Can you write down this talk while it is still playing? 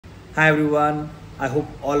Hi everyone, I hope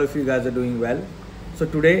all of you guys are doing well. So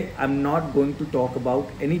today I'm not going to talk about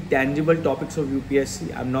any tangible topics of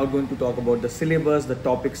UPSC. I'm not going to talk about the syllabus, the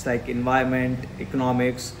topics like environment,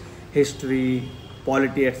 economics, history,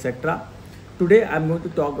 polity, etc. Today I'm going to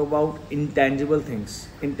talk about intangible things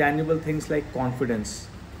like confidence,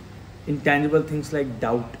 intangible things like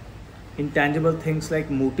doubt, intangible things like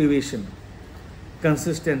motivation,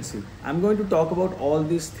 consistency. I'm going to talk about all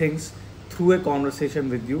these things through a conversation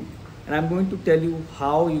with you, and I'm going to tell you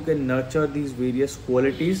how you can nurture these various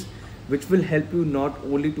qualities which will help you not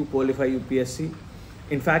only to qualify UPSC.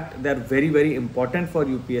 In fact, they're very important for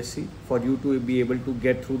UPSC for you to be able to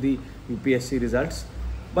get through the UPSC results.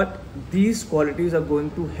 But these qualities are going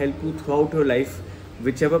to help you throughout your life,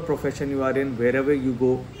 whichever profession you are in, wherever you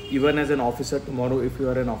go, even as an officer tomorrow if you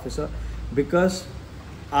are an officer, because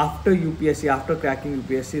after UPSC, after cracking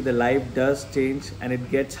UPSC, the life does change and it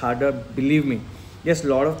gets harder. Believe me. Yes, a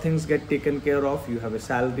lot of things get taken care of. You have a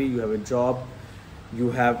salary, you have a job,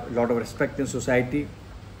 you have a lot of respect in society,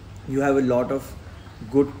 you have a lot of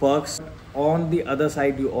good perks. On the other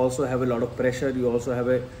side, you also have a lot of pressure. You also have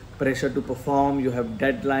a pressure to perform. You have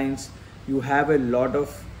deadlines. You have a lot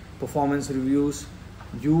of performance reviews.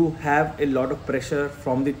 You have a lot of pressure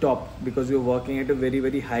from the top because you're working at a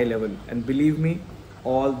very high level. And believe me,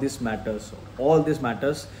 all this matters. All this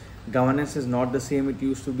matters. Governance is not the same it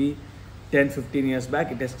used to be 10-15 years back.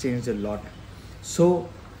 It has changed a lot. So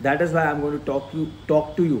that is why I'm going to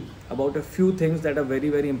talk to you about a few things that are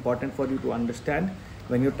very important for you to understand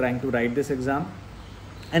when you're trying to write this exam,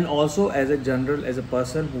 and also as a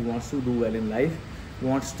person who wants to do well in life,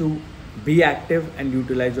 wants to be active and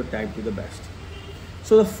utilize your time to the best.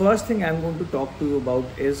 So the first thing I'm going to talk to you about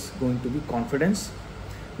is going to be confidence.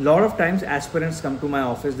 A lot of times aspirants come to my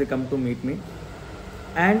office, they come to meet me,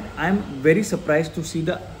 and I'm very surprised to see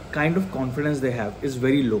the kind of confidence they have is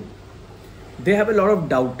very low. They have a lot of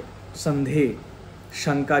doubt, sandeh,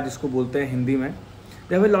 shanka जिसको बोलते हैं हिंदी में.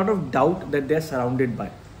 They have a lot of doubt that they are surrounded by,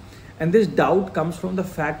 and this doubt comes from the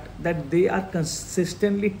fact that they are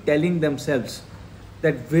consistently telling themselves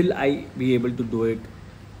that will I be able to do it?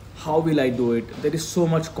 How will I do it? There is so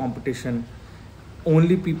much competition.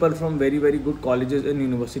 Only people from very good colleges and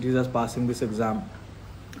universities are passing this exam.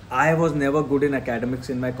 I was never good in academics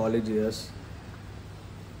in my college years.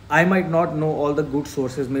 I might not know all the good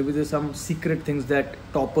sources. Maybe there's some secret things that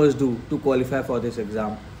toppers do to qualify for this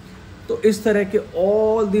exam. So इस तरह के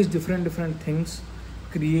all these different things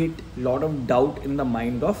create a lot of doubt in the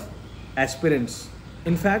mind of aspirants.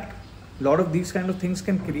 In fact, a lot of these kind of things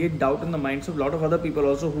can create doubt in the minds of a lot of other people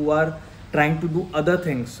also who are trying to do other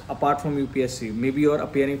things apart from UPSC. Maybe you are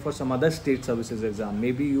appearing for some other state services exam.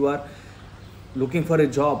 Maybe you are looking for a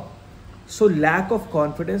job. So lack of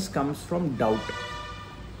confidence comes from doubt.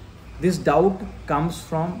 This doubt comes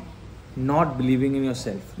from not believing in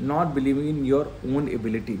yourself, not believing in your own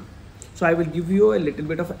ability. So I will give you a little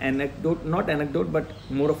bit of anecdote, not anecdote, but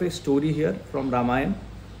more of a story here from Ramayana.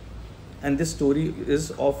 And this story is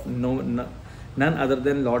of none other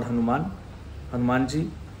than Lord Hanuman ji.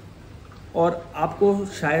 और आपको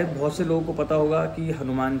शायद बहुत से लोगों को पता होगा कि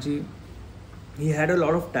Hanuman ji, he had a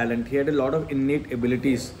lot of talent, he had a lot of innate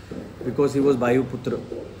abilities because he was Vayu Putra.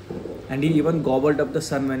 And he even gobbled up the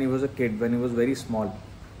sun when he was a kid, when he was very small.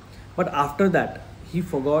 But after that, he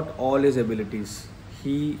forgot all his abilities.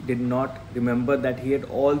 He did not remember that he had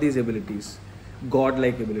all these abilities,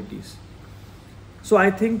 godlike abilities. So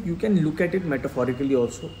I think you can look at it metaphorically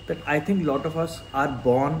also, that I think a lot of us are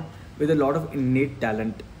born with a lot of innate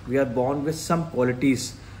talent. We are born with some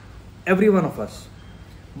qualities, every one of us.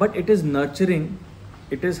 But it is nurturing,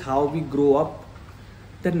 it is how we grow up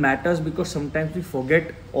that matters, because sometimes we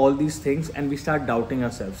forget all these things and we start doubting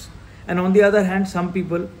ourselves. And on the other hand, some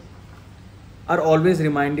people are always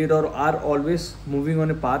reminded or are always moving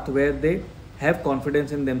on a path where they have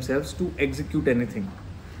confidence in themselves to execute anything.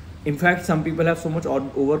 In fact, some people have so much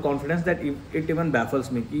overconfidence that it even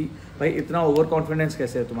baffles me कि भाई इतना overconfidence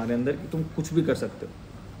कैसे है तुम्हारे अंदर कि तुम कुछ भी कर सकते हो.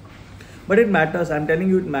 But it matters. I'm telling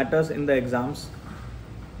you, it matters in the exams.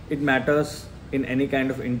 It matters in any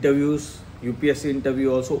kind of interviews. UPSC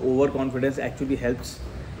interview also, overconfidence actually helps.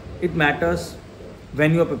 It matters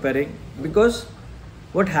when you are preparing, because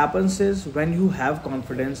what happens is when you have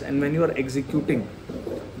confidence and when you are executing,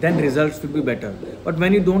 then results will be better. But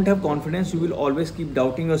when you don't have confidence, you will always keep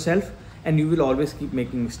doubting yourself and you will always keep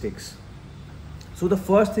making mistakes. So the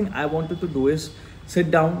first thing I want you to do is sit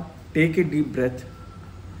down, take a deep breath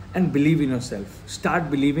and believe in yourself. Start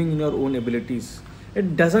believing in your own abilities.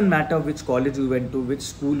 It doesn't matter which college you went to, which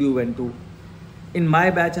school you went to. In my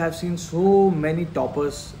batch, I have seen so many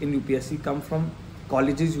toppers in UPSC come from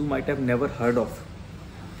colleges you might have never heard of.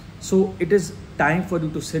 So it is time for you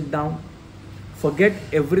to sit down, forget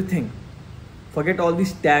everything, forget all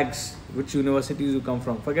these tags, which universities you come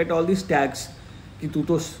from, forget all these tags कि तू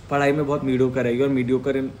तो पढ़ाई में बहुत mediocre है, you're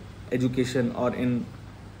mediocre in education or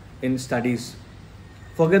in studies.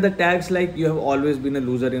 Forget the tags like you have always been a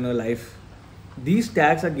loser in your life. These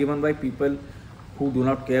tags are given by people who do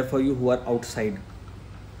not care for you, who are outside.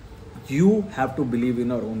 You have to believe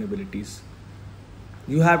in your own abilities.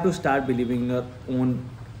 You have to start believing in your own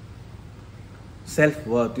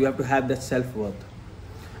self-worth. You have to have that self-worth.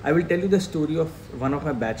 I will tell you the story of one of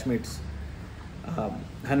my batchmates.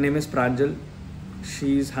 Her name is Pranjal.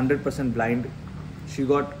 She is 100% blind. She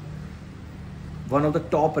got one of the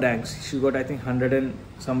top ranks. She got, I think,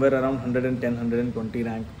 somewhere around 110, 120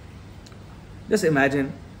 rank. Just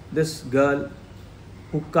imagine this girl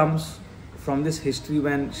who comes from this history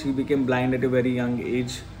when she became blind at a very young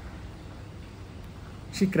age.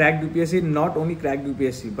 She cracked UPSC, not only cracked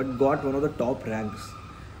UPSC, but got one of the top ranks.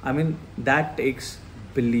 I mean, that takes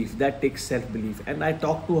belief, that takes self-belief. And I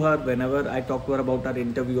talk to her whenever I talk to her about her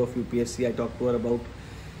interview of UPSC, I talk to her about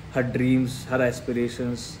her dreams, her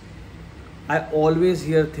aspirations. I always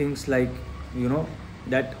hear things like,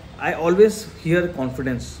 that I always hear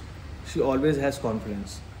confidence. She always has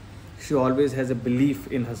confidence. She always has a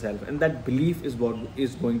belief in herself. And that belief is what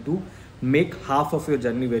is going to make half of your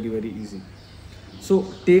journey very, very easy. So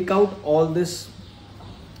take out all this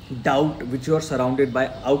doubt which you are surrounded by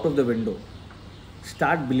out of the window.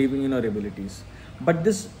 Start believing in your abilities. But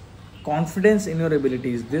this confidence in your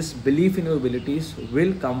abilities, this belief in your abilities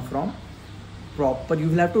will come from proper, you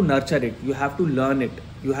will have to nurture it, you have to learn it,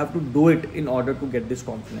 you have to do it in order to get this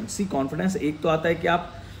confidence. See, confidence एक तो आता है कि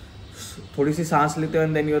आप थोड़ी सी सांस लेते हो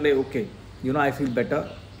and then you're like, okay, I feel better,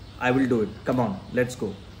 I will do it, come on, let's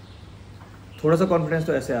go. थोड़ा सा confidence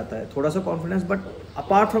तो ऐसे आता है, थोड़ा सा confidence, but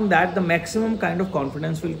apart from that, the maximum kind of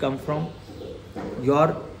confidence will come from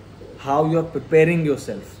how you're preparing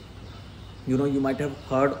yourself. You might have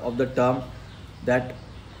heard of the term that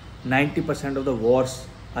 90% of the wars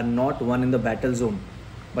are not won in the battle zone,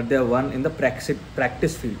 but they are won in the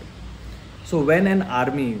practice field. So when an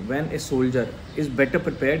army, when a soldier is better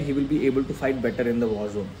prepared, he will be able to fight better in the war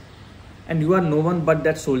zone. And you are no one but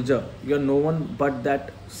that soldier, you are no one but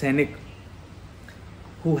that Sainik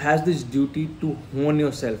who has this duty to hone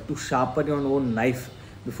yourself, to sharpen your own knife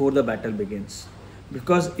before the battle begins.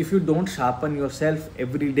 Because if you don't sharpen yourself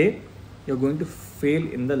every day, you're going to fail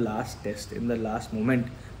in the last test, in the last moment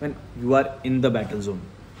when you are in the battle zone.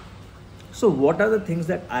 So what are the things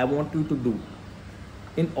that I want you to do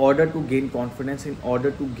in order to gain confidence, in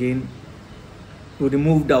order to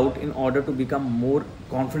remove doubt, in order to become more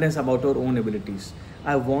confident about your own abilities?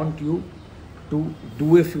 I want you to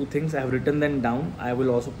do a few things. I have written them down. I will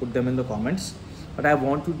also put them in the comments. But I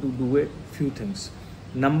want you to do a few things.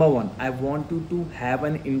 Number one, I want you to have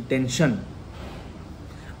an intention.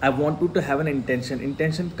 I want you to have an intention.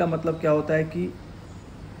 Intention का मतलब क्या होता है कि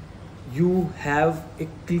you have a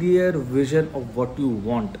clear vision of what you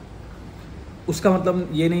want. उसका मतलब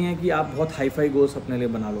ये नहीं है कि आप बहुत हाई-फाई गोल्स अपने लिए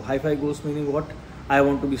बना लो. Hi-fi goals meaning what? I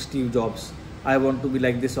want to be Steve Jobs. I want to be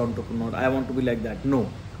like this entrepreneur. I want to be like that. No.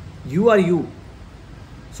 You are you.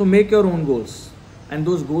 So make your own goals. And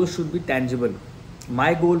those goals should be tangible.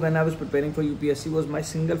 My goal when I was preparing for UPSC was, my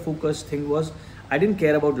single focus thing was, I didn't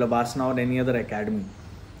care about LBSNAA or any other academy.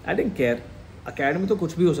 I didn't care. Academy तो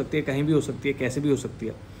कुछ भी हो सकती है, कहीं भी हो सकती है, कैसे भी हो सकती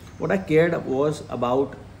है. What I cared was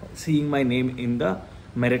about seeing my name in the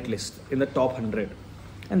merit list, in the top 100.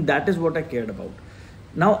 And that is what I cared about.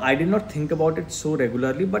 Now, I did not think about it so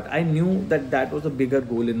regularly, but I knew that that was a bigger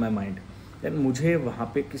goal in my mind. Then मुझे वहाँ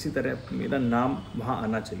पे किसी तरह मेरा नाम वहाँ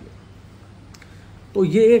आना चाहिए. तो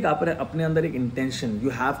ये एक अपने अंदर एक intention. You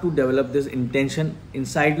have to develop this intention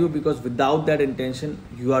inside you, because without that intention,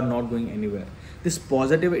 you are not going anywhere. This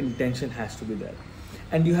positive intention has to be there.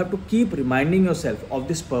 And you have to keep reminding yourself of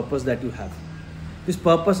this purpose that you have. This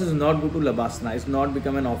purpose is not go to LBSNAA, it's not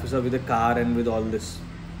become an officer with a car and with all this.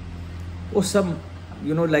 Oh, some,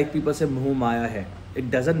 like people say, moh maya hai. It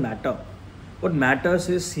doesn't matter. What matters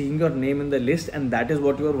is seeing your name in the list, and that is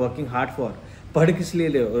what you are working hard for. पढ़ किस लिए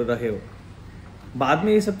रहे हो? बाद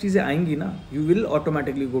में ये सब चीज़ें आएंगी ना. You will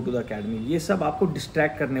automatically go to the academy. ये सब आपको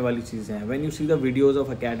distract करने वाली चीज़ें हैं. When you see the videos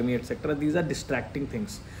of academy etc., these are distracting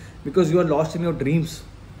things, because you are lost in your dreams.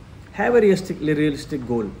 Have a realistic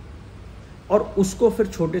goal. और उसको फिर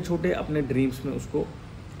छोटे छोटे अपने ड्रीम्स में उसको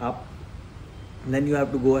आप, then you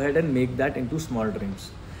have to go ahead and make that into small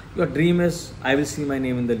dreams. Your dream is, I will see my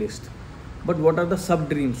name in the list. But what are the sub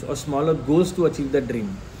dreams or smaller goals to achieve that dream?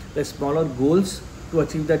 The smaller goals to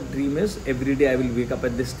achieve that dream is, every day I will wake up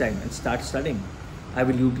at this time and start studying. I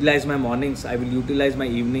will utilize my mornings, I will utilize my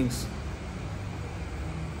evenings.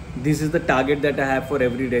 This is the target that I have for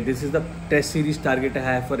every day. This is the test series target I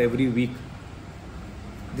have for every week.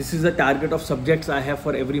 This is the target of subjects I have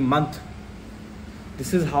for every month.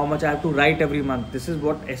 This is how much I have to write every month. This is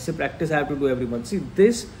what essay practice I have to do every month. See,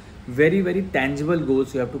 this very tangible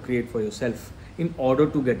goals you have to create for yourself in order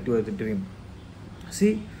to get to your dream.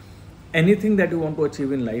 See, anything that you want to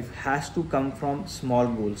achieve in life has to come from small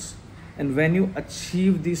goals. And when you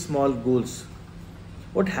achieve these small goals,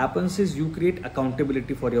 what happens is you create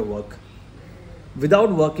accountability for your work.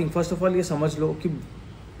 Without working, first of all, ये समझ लो कि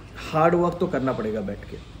hard work तो करना पड़ेगा बैठ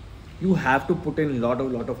के. You have to put in lot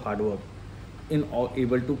of hard work in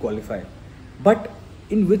able to qualify. But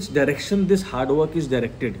in which direction this hard work is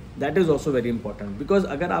directed, that is also very important. Because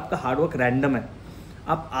अगर आपका hard work random है,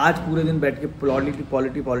 आप आज पूरे दिन बैठ के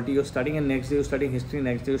polity you're studying, and next day you're studying history,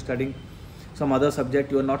 next day you're studying some other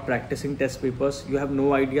subject, you are not practicing test papers, you have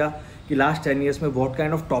no idea कि last 10 years में what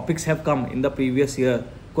kind of topics have come in the previous year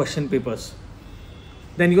question papers,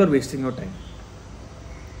 then you are wasting your time.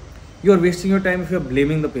 You are wasting your time if you are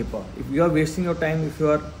blaming the paper. If you are wasting your time if you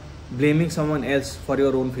are blaming someone else for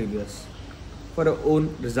your own failures, for your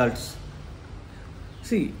own results.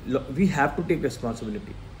 See, we have to take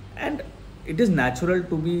responsibility, and it is natural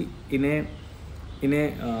to be in a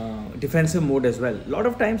defensive mode as well. Lot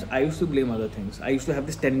of times I used to blame other things. I used to have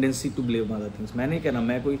this tendency to blame other things.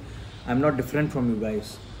 I'm not different from you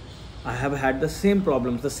guys. I have had the same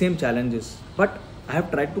problems, the same challenges, but I have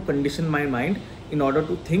tried to condition my mind in order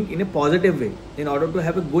to think in a positive way, in order to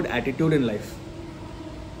have a good attitude in life.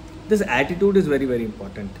 This attitude is very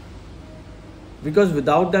important, because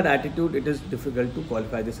without that attitude it is difficult to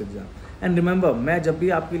qualify this exam. And remember, मैं जब भी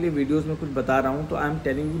आपके लिए videos में कुछ बता रहा हूँ तो I am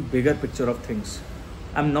telling you bigger picture of things.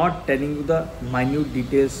 I am not telling you the minute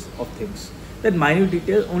details of things. That minute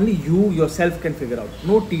details only you yourself can figure out.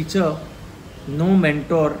 No teacher, no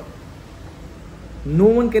mentor, no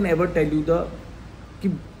one can ever tell you the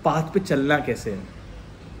कि path पे चलना कैसे है.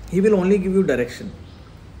 He will only give you direction.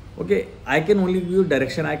 Okay, I can only give you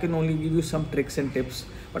direction. I can only give you some tricks and tips.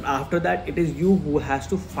 But after that, it is you who has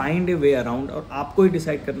to find a way around, और आपको ही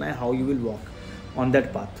decide करना है how you will walk on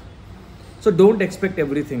that path. So don't expect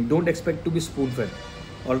everything. Don't expect to be spoon-fed.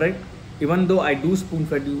 All right. Even though I do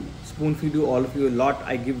spoon-feed you all of you a lot,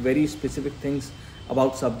 I give very specific things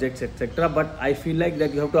about subjects, etc. But I feel like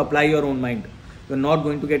that you have to apply your own mind. You're not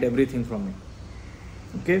going to get everything from me.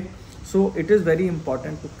 Okay. So it is very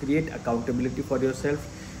important to create accountability for yourself,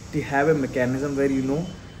 to have a mechanism where you know.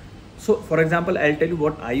 So for example, I'll tell you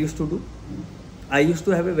what I used to do. I used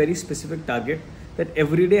to have a very specific target that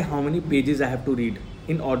every day how many pages I have to read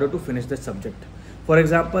in order to finish the subject. For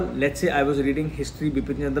example, let's say I was reading history,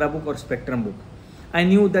 Bipin Chandra book or spectrum book. I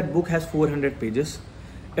knew that book has 400 pages.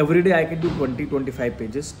 Every day I can do 20-25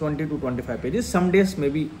 pages, 20 to 25 pages. Some days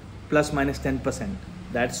maybe plus minus 10%.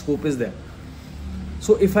 That scope is there.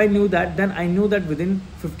 So if I knew that, then I knew that within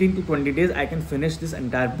 15 to 20 days I can finish this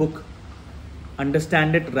entire book,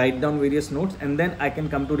 understand it, write down various notes, and then I can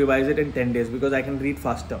come to revise it in 10 days because I can read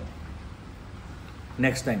faster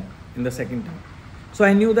next time, in the second time. So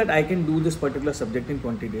I knew that I can do this particular subject in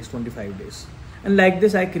 20 days, 25 days. And like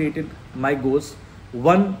this, I created my goals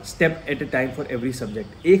one step at a time for every subject.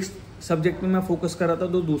 एक subject में मैं focus कर रहा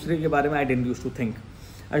था तो दूसरे के बारे में I didn't used to think.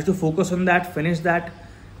 I used to focus on that, finish that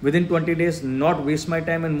within 20 days, not waste my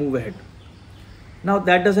time and move ahead. Now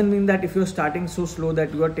that doesn't mean that if you're starting so slow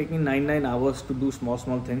that you are taking 9 hours to do small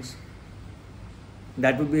things,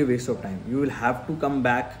 that would be a waste of time. You will have to come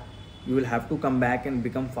back. You will have to come back and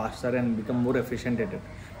become faster and become more efficient at it,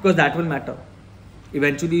 because that will matter.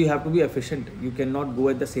 Eventually you have to be efficient. You cannot go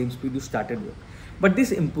at the same speed you started with. But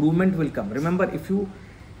this improvement will come. Remember, if you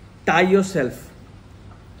tie yourself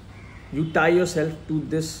to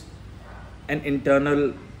this, an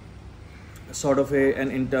internal sort of an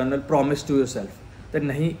internal promise to yourself that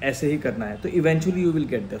nahi aise hi karna hai, so eventually you will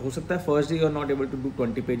get there. Ho sakta hai first day you are not able to do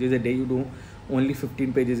 20 pages a day, you do only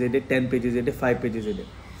 15 pages a day, 10 pages a day, 5 pages a day.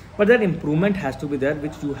 But that improvement has to be there,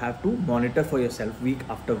 which you have to monitor for yourself week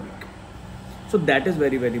after week. So that is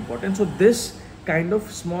very important. So this kind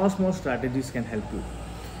of small strategies can help you.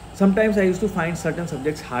 Sometimes I used to find certain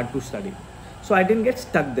subjects hard to study, so I didn't get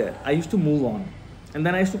stuck there. I used to move on, and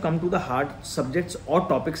then I used to come to the hard subjects or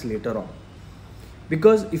topics later on.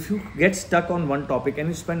 Because if you get stuck on one topic and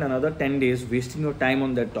you spend another 10 days wasting your time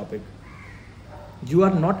on that topic, you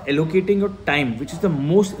are not allocating your time, which is the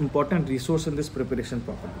most important resource in this preparation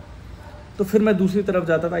properly. तो फिर मैं दूसरी तरफ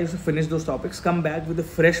जाता था. I used to finish those topics, come back with a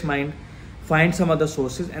fresh mind, find some other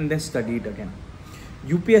sources and then study it again.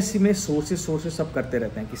 UPSC में sources सब करते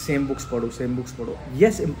रहते हैं कि सेम बुक्स पढ़ो.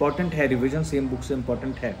 येस, इंपॉर्टेंट है रिविजन, सेम बुक से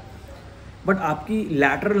इंपॉर्टेंट है, बट आपकी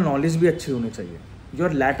लैटरल नॉलेज भी अच्छी होनी चाहिए.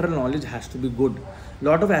 Your lateral knowledge has to be good.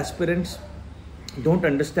 Lot of aspirants don't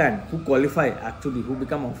understand, who qualify actually, who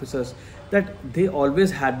become officers, that they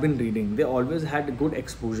always had been reading, they always had good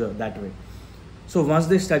exposure that way. So once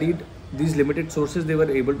they studied these limited sources, they were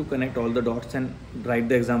able to connect all the dots and write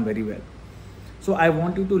the exam very well. So I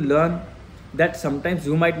want you to learn that sometimes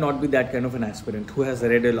you might not be that kind of an aspirant who has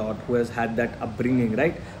read a lot, who has had that upbringing,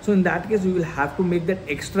 right? So in that case, you will have to make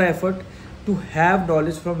that extra effort to have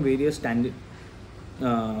knowledge from various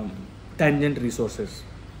tangent resources,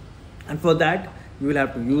 and for that you will have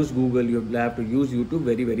to use Google, you will have to use YouTube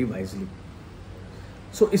very very wisely.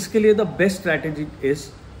 So इसके लिए the best strategy is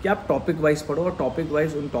कि आप topic wise पढ़ो और topic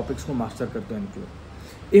wise उन topics को master करते हो include.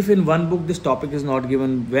 If in one book this topic is not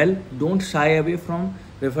given well, don't shy away from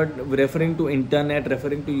referring to internet,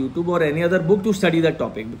 referring to YouTube or any other book to study that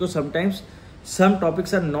topic, because sometimes some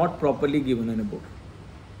topics are not properly given in a book.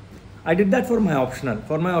 I did that for my optional.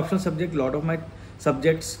 For my optional subject, lot of my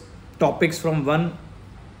subjects topics from one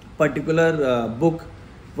particular book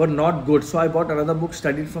were not good, so I bought another book,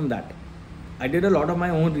 studied from that. I did a lot of my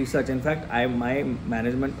own research. In fact, my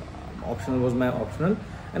management optional was my optional,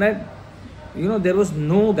 and there was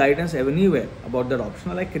no guidance anywhere about that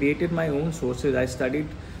optional. I created my own sources. I studied,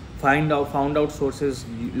 found out sources,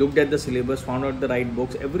 looked at the syllabus, found out the right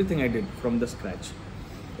books, everything I did from the scratch.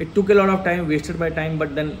 It took a lot of time, wasted my time,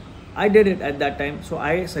 but then I did it at that time. So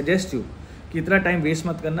I suggest you कि इतना time waste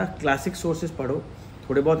मत करना, classic sources पढ़ो,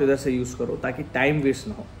 थोड़े बहुत इधर से use करो ताकि टाइम वेस्ट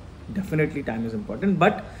ना हो. Definitely time is important,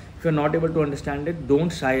 but if you are not able to understand it,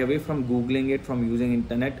 don't shy away from googling it, from using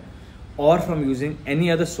internet और from using any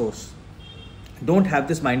other source. Don't have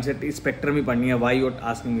this mind set spectrum ही पढ़नी है, why you are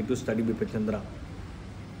asking me to study Bipin Chandra.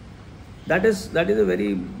 That is a very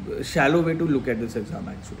shallow way to look at this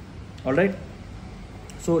exam actually. All right.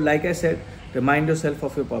 So like I said, remind yourself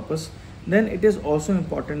of your purpose. Then it is also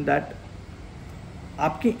important that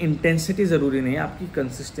आपकी intensity ज़रूरी नहीं है, आपकी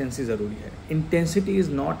consistency ज़रूरी है. Intensity is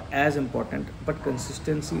not as important but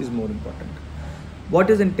consistency is more important. What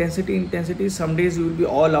is intensity? Intensity some days you will be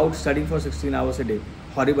all out studying for 16 hours a day,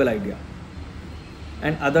 horrible idea,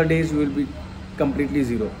 and other days you will be completely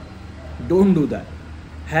zero. Don't do that.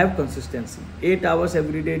 Have consistency. 8 hours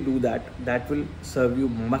every day, do that. That will serve you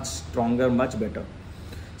much stronger, much better.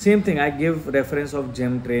 Same thing, I give reference of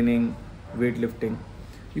gym training, weightlifting.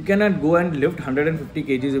 You cannot go and lift 150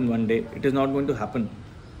 kgs in one day. It is not going to happen.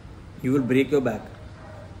 You will break your back.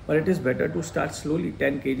 But it is better to start slowly,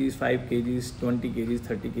 10 kgs, 5 kgs, 20 kgs,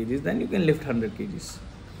 30 kgs, then you can lift 100 kgs.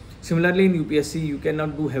 Similarly in UPSC, you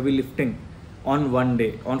cannot do heavy lifting on one day,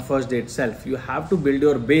 on first day itself. You have to build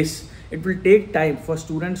your base. It will take time for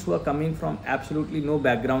students who are coming from absolutely no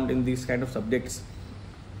background in these kind of subjects.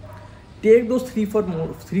 Take those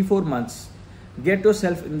 3-4 months. Get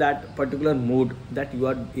yourself in that particular mode that you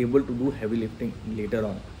are able to do heavy lifting later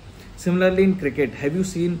on. Similarly in cricket, have you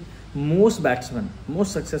seen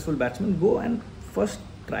most successful batsmen go and first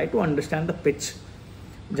try to understand the pitch.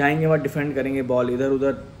 जाएंगे वहाँ defend करेंगे ball, इधर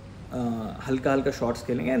उधर हल्का shots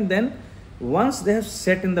खेलेंगे, and then once they have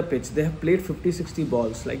set in the pitch, they have played 50-60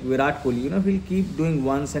 balls like Virat Kohli, he'll keep doing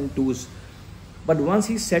ones and twos, but once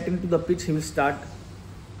he's set into the pitch, he will start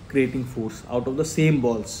creating force out of the same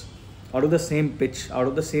balls, out of the same pitch, out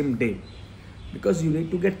of the same day, because you need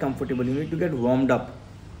to get comfortable, you need to get warmed up,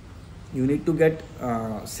 you need to get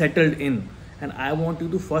settled in, and I want you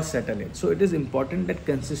to first settle in. So it is important that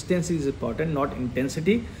consistency is important, not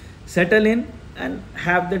intensity. Settle in and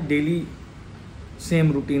have the daily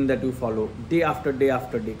same routine that you follow, day after day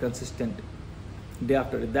after day, consistent, day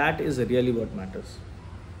after day. That is really what matters.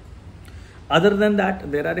 Other than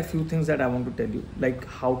that, there are a few things that I want to tell you, like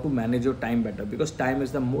how to manage your time better, because time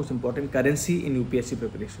is the most important currency in UPSC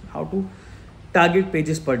preparation. How to target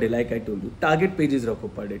pages per day, like I told you. Target pages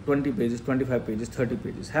rakho per day, 20 pages, 25 pages, 30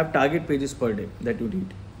 pages. Have target pages per day that you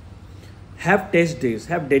read. Have test days,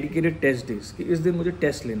 have dedicated test days. कि इस दिन मुझे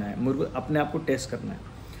test लेना है, मुझे अपने आप को टेस्ट करना है.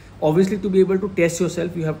 Obviously, to be able to test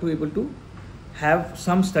yourself, you have to be able to have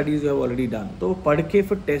some studies you have already done. तो पढ़ के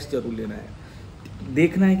फिर टेस्ट जरूर लेना है,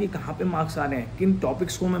 देखना है कि कहाँ पे मार्क्स आ रहे हैं, किन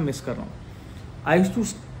टॉपिक्स को मैं मिस कर रहा हूँ. I used to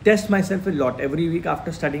test myself a lot. Every week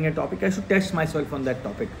after studying a topic, I should test myself on that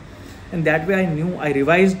topic, and that way I knew, I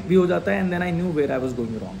revised भी हो जाता है, and then I knew where I was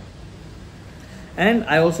going wrong, and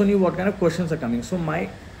I also knew what kind of questions are coming. So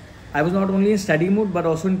I was not only in study mode but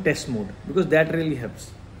also in test mode, because that really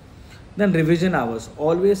helps. Then revision hours.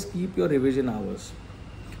 Always keep your revision hours.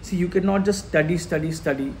 See, you cannot just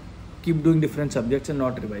study, keep doing different subjects and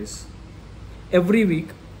not revise. Every week,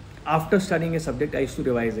 after studying a subject, I used to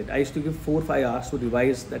revise it. I used to give 4-5 hours to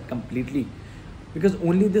revise that completely, because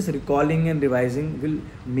only this recalling and revising will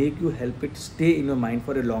make you help it stay in your mind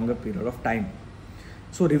for a longer period of time.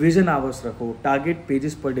 So revision hours रखो, target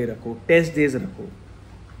pages per day रखो, test days रखो.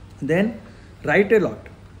 Then write a lot.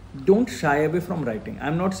 Don't shy away from writing.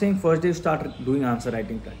 I'm not saying first day you start doing answer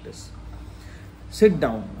writing practice. Sit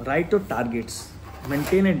down, write your targets.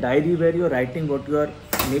 Maintain a diary where you're writing what you are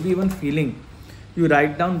maybe even feeling. You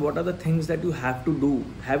write down what are the things that you have to do.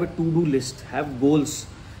 Have a to-do list, have goals.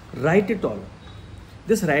 Write it all.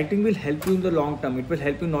 This writing will help you in the long term. It will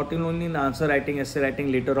help you not only in answer writing, essay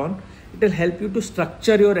writing later on. It will help you to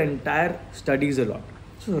structure your entire studies a lot.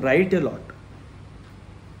 So write a lot.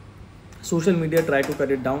 Social media, try to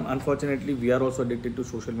cut it down. Unfortunately, we are also addicted to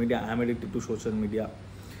social media. I am addicted to social media.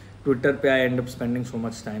 Twitter pe I end up spending so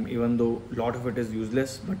much time, even though a lot of it is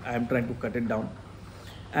useless, but I am trying to cut it down.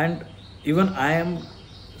 And even I am,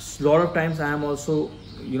 lot of times I am also,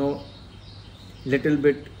 little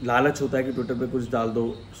bit lalach hota hai ki Twitter pe kuch dal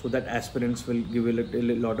do, so that aspirants will give a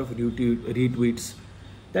lot of retweets.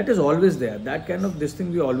 That is always there. That kind of this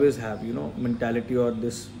thing we always have, mentality or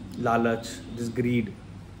this lalach, this greed.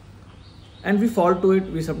 And we fall to it,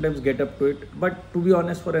 we sometimes get up to it. But to be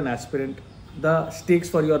honest, for an aspirant, the stakes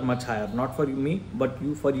for you are much higher. Not for me, but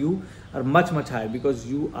for you are much higher, because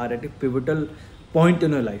you are at a pivotal point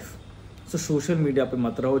in your life. So social media pe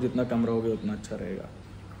mat raho, jitna kam rahoge utna acha rahega.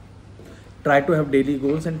 Try to have daily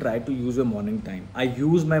goals and try to use your morning time. I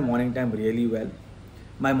use my morning time really well.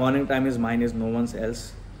 My morning time is mine, is no one's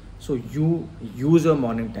else. So you use your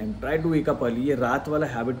morning time. Try to wake up early. ये रात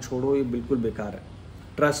वाला habit छोड़ो, ये बिल्कुल बेकार है.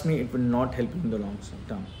 Trust me, it will not help you in the long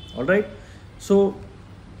term. Alright? So,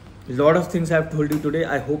 a lot of things I have told you today.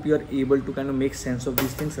 I hope you are able to kind of make sense of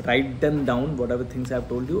these things. Write them down, whatever things I have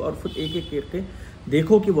told you. और फिर एक करके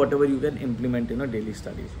देखो कि whatever you can implement in your daily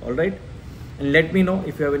studies. Alright? And let me know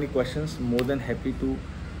if you have any questions. More than happy to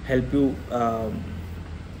help you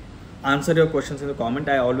answer your questions in the comment.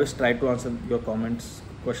 I always try to answer your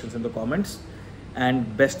questions in the comments.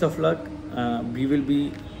 And best of luck. We will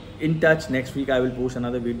be in touch. Next week I will post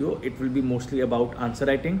another video. It will be mostly about answer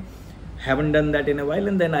writing. Haven't done that in a while,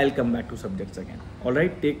 and then I'll come back to subjects again.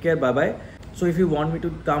 Alright, take care, bye bye. So if you want me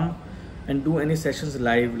to come and do any sessions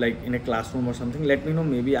live, like in a classroom or something, let me know.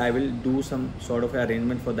 Maybe I will do some sort of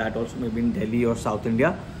arrangement for that also, maybe in Delhi or South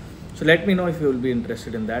India. So let me know if you will be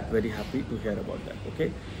interested in that. Very happy to hear about that.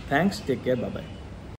 Okay, thanks, take care, bye bye.